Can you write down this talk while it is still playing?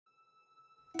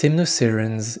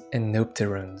Temnosirens and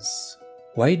Nopterons.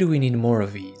 Why do we need more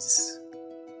of these?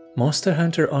 Monster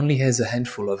Hunter only has a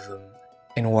handful of them,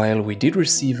 and while we did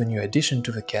receive a new addition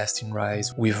to the cast in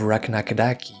Rise with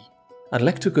Raknakadaki, I'd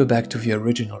like to go back to the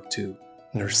original two,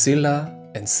 Nerscylla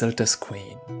and Seltas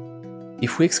Queen.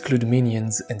 If we exclude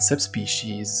minions and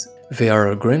subspecies, there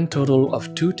are a grand total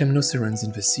of 2 Temnosirens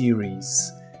in the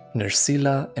series,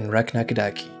 Nerscylla and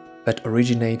Raknakadaki, that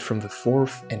originate from the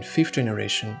 4th and 5th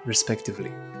generation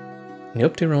respectively.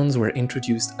 Neopterons were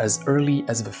introduced as early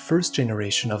as the 1st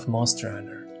generation of Monster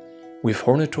Hunter, with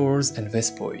Hornetors and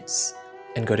Vespoids,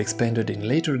 and got expanded in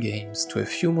later games to a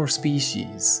few more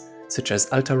species, such as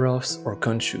Altaroths or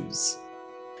Conchus.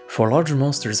 For larger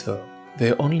monsters though,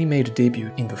 they only made a debut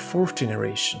in the 4th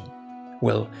generation,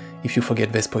 well, if you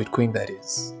forget Vespoid Queen that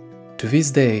is. To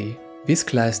this day, this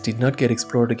class did not get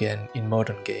explored again in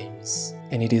modern games,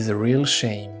 and it is a real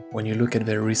shame when you look at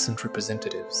their recent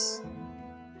representatives.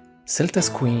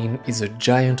 Seltas Queen is a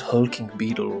giant hulking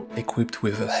beetle equipped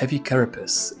with a heavy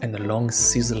carapace and a long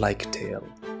scissor-like tail.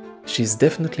 She is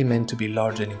definitely meant to be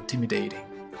large and intimidating.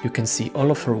 You can see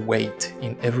all of her weight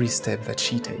in every step that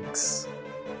she takes.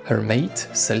 Her mate,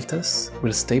 Seltas,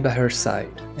 will stay by her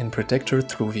side and protect her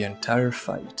through the entire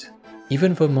fight.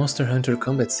 Even though Monster Hunter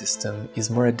combat system is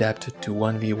more adapted to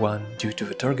 1v1 due to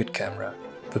the target camera,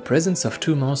 the presence of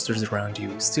 2 monsters around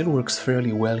you still works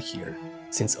fairly well here,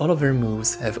 since all of their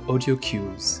moves have audio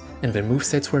cues and their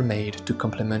movesets were made to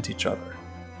complement each other.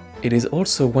 It is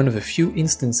also one of the few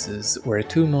instances where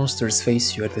 2 monsters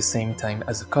face you at the same time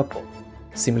as a couple,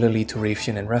 similarly to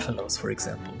Raytheon and Rathalos for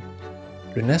example.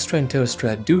 Lunastra and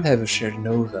Teostra do have a shared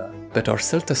Nova, but our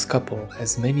Seltas couple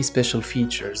has many special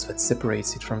features that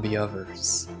separates it from the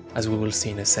others, as we will see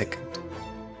in a second.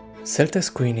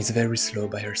 Seltas Queen is very slow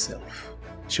by herself.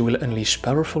 She will unleash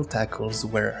powerful tackles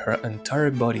where her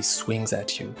entire body swings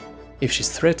at you. If she's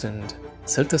threatened,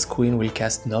 Seltas Queen will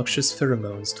cast noxious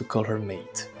pheromones to call her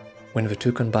mate. When the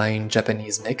 2 combine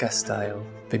Japanese mecha style,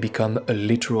 they become a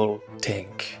literal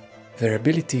tank. Their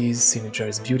abilities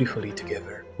synergize beautifully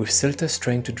together, with Seltas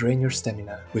trying to drain your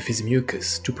stamina with his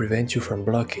mucus to prevent you from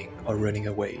blocking or running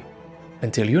away.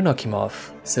 Until you knock him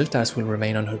off, Seltas will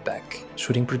remain on her back,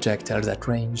 shooting projectiles at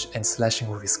range and slashing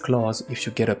with his claws if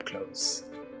you get up close.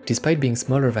 Despite being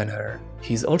smaller than her,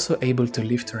 he is also able to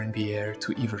lift her in the air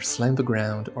to either slam the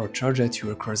ground or charge at you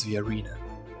across the arena.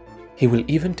 He will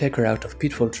even take her out of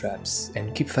pitfall traps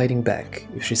and keep fighting back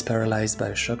if she's paralyzed by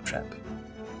a shock trap.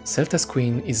 Seltas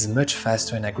Queen is much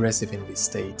faster and aggressive in this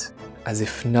state, as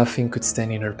if nothing could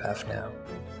stand in her path now.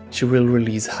 She will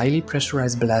release highly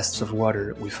pressurized blasts of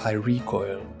water with high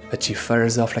recoil that she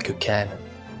fires off like a cannon.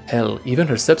 Hell, even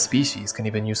her subspecies can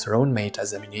even use her own mate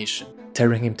as ammunition,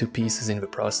 tearing him to pieces in the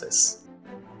process.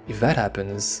 If that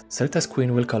happens, Seltas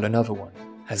Queen will call another one,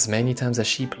 as many times as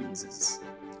she pleases.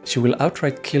 She will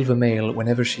outright kill the male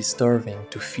whenever she's starving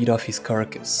to feed off his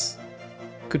carcass.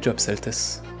 Good job,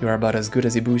 Seltas. You are about as good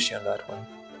as Ibushi on that one.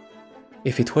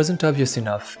 If it wasn't obvious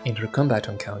enough in her combat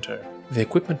encounter, the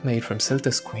equipment made from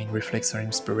Seltas Queen reflects her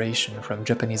inspiration from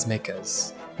Japanese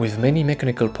mechas, with many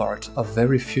mechanical parts of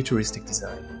very futuristic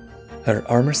design. Her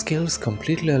armor skills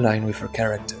completely align with her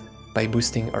character, by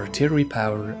boosting artillery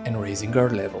power and raising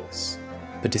guard levels.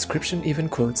 The description even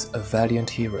quotes a valiant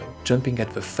hero jumping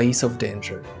at the face of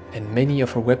danger, and many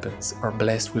of her weapons are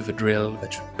blessed with a drill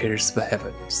that should pierce the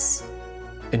heavens.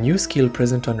 A new skill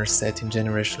present on her set in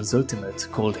Generation's Ultimate,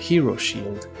 called Hero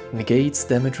Shield, negates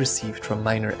damage received from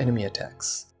minor enemy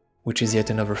attacks, which is yet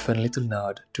another fun little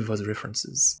nod to those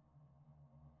references.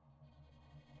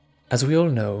 As we all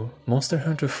know, Monster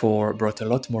Hunter 4 brought a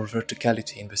lot more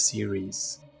verticality in the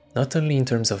series, not only in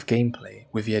terms of gameplay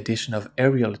with the addition of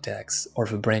aerial attacks or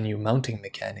the brand new mounting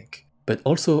mechanic, but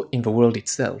also in the world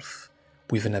itself,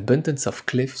 with an abundance of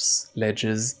cliffs,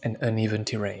 ledges, and uneven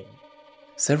terrain.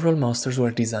 Several monsters were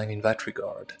designed in that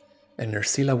regard, and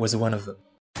Nerscylla was one of them.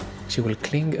 She will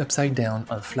cling upside down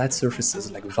on flat surfaces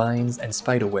like vines and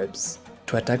spiderwebs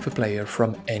to attack the player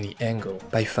from any angle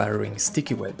by firing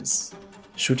sticky webs.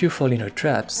 Should you fall in her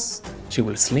traps, she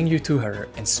will sling you to her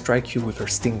and strike you with her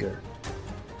stinger.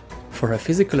 For her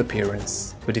physical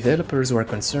appearance, the developers were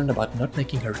concerned about not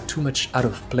making her too much out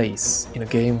of place in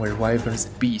a game where wyverns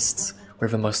and beasts were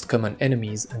the most common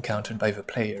enemies encountered by the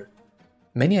player.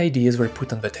 Many ideas were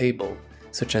put on the table,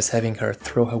 such as having her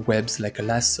throw her webs like a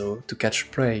lasso to catch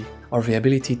prey or the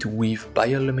ability to weave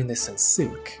bioluminescent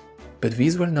silk, but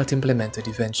these were not implemented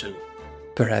eventually,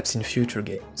 perhaps in future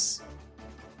games.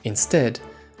 Instead,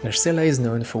 Nerscylla is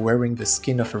known for wearing the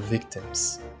skin of her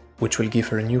victims, which will give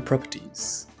her new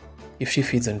properties. If she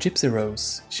feeds on Gypsy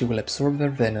Rose, she will absorb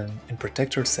their venom and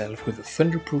protect herself with a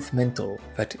thunderproof mantle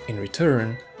that, in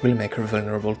return, will make her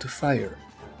vulnerable to fire.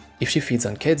 If she feeds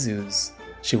on Kudzus,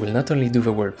 she will not only do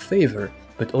the world a favor,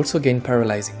 but also gain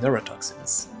paralyzing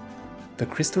neurotoxins. The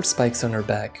crystal spikes on her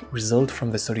back result from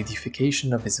the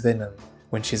solidification of this venom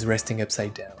when she's resting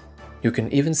upside down. You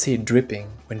can even see it dripping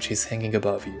when she's hanging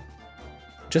above you.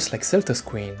 Just like Seltas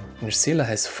Queen, Nerscylla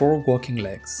has 4 walking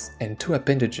legs and 2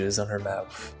 appendages on her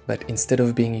mouth that, instead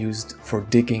of being used for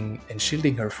digging and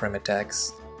shielding her from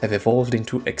attacks, have evolved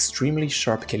into extremely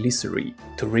sharp chelicerae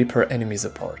to rip her enemies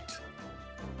apart.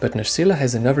 But Nerscylla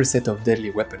has another set of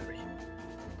deadly weaponry.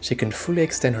 She can fully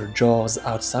extend her jaws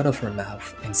outside of her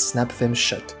mouth and snap them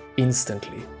shut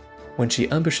instantly, when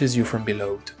she ambushes you from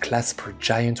below to clasp her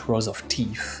giant rows of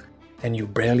teeth and you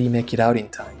barely make it out in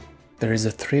time. There is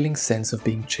a thrilling sense of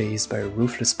being chased by a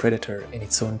ruthless predator in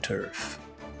its own turf.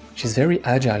 She's very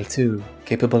agile too,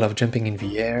 capable of jumping in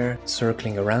the air,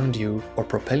 circling around you, or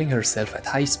propelling herself at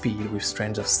high speed with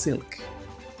strands of silk.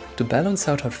 To balance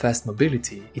out her fast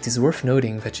mobility, it is worth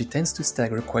noting that she tends to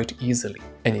stagger quite easily,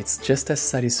 and it's just as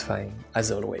satisfying as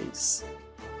always.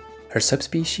 Her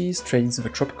subspecies trades the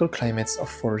tropical climates of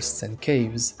forests and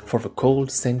caves for the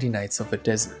cold, sandy nights of the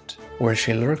desert, where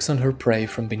she lurks on her prey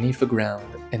from beneath the ground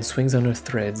and swings on her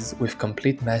threads with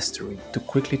complete mastery to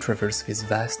quickly traverse this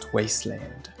vast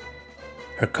wasteland.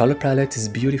 Her color palette is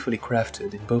beautifully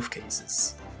crafted in both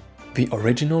cases. The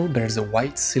original bears a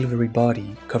white silvery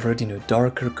body covered in a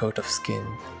darker coat of skin,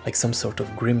 like some sort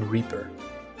of grim reaper.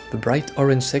 The bright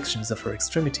orange sections of her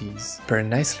extremities pair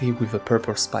nicely with the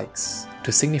purple spikes,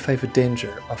 to signify the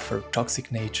danger of her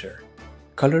toxic nature.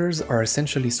 Colors are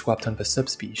essentially swapped on the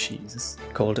subspecies,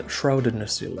 called Shrouded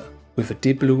Nerscylla, with a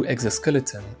deep blue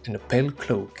exoskeleton and a pale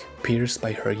cloak pierced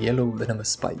by her yellow venomous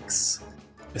spikes.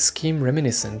 A scheme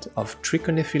reminiscent of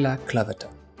Trichonephila clavata,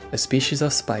 a species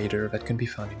of spider that can be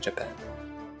found in Japan.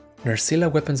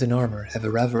 Nerscylla weapons and armor have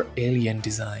a rather alien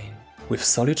design, with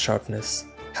solid sharpness,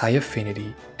 high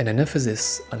affinity, and an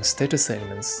emphasis on status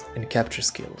elements and capture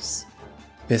skills.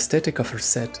 The aesthetic of her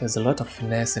set has a lot of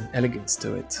finesse and elegance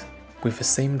to it, with the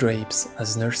same drapes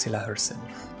as Nerscylla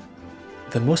herself.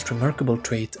 The most remarkable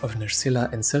trait of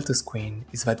Nerscylla and Seltas Queen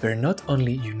is that they're not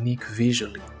only unique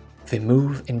visually, they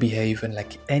move and behave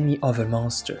unlike any other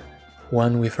monster,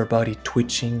 one with her body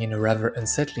twitching in a rather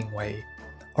unsettling way,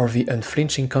 or the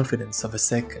unflinching confidence of a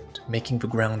second making the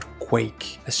ground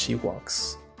quake as she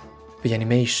walks. The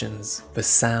animations, the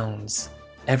sounds,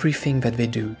 everything that they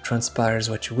do transpires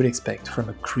what you would expect from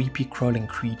a creepy crawling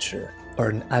creature or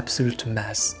an absolute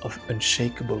mass of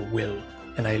unshakable will,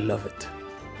 and I love it.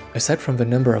 Aside from the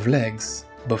number of legs,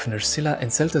 both Nerscylla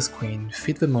and Seltas Queen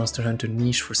fit the Monster Hunter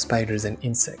niche for spiders and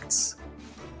insects.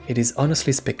 It is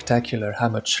honestly spectacular how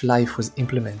much life was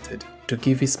implemented to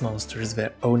give these monsters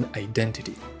their own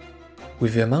identity.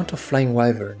 With the amount of flying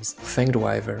wyverns, fanged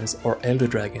wyverns, or elder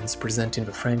dragons present in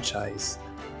the franchise,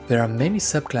 there are many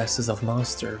subclasses of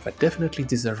monster that definitely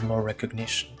deserve more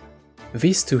recognition.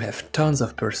 These two have tons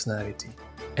of personality,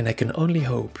 and I can only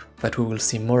hope that we will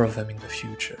see more of them in the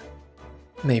future.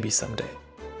 Maybe someday.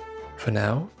 For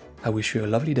now, I wish you a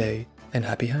lovely day and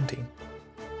happy hunting.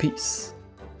 Peace.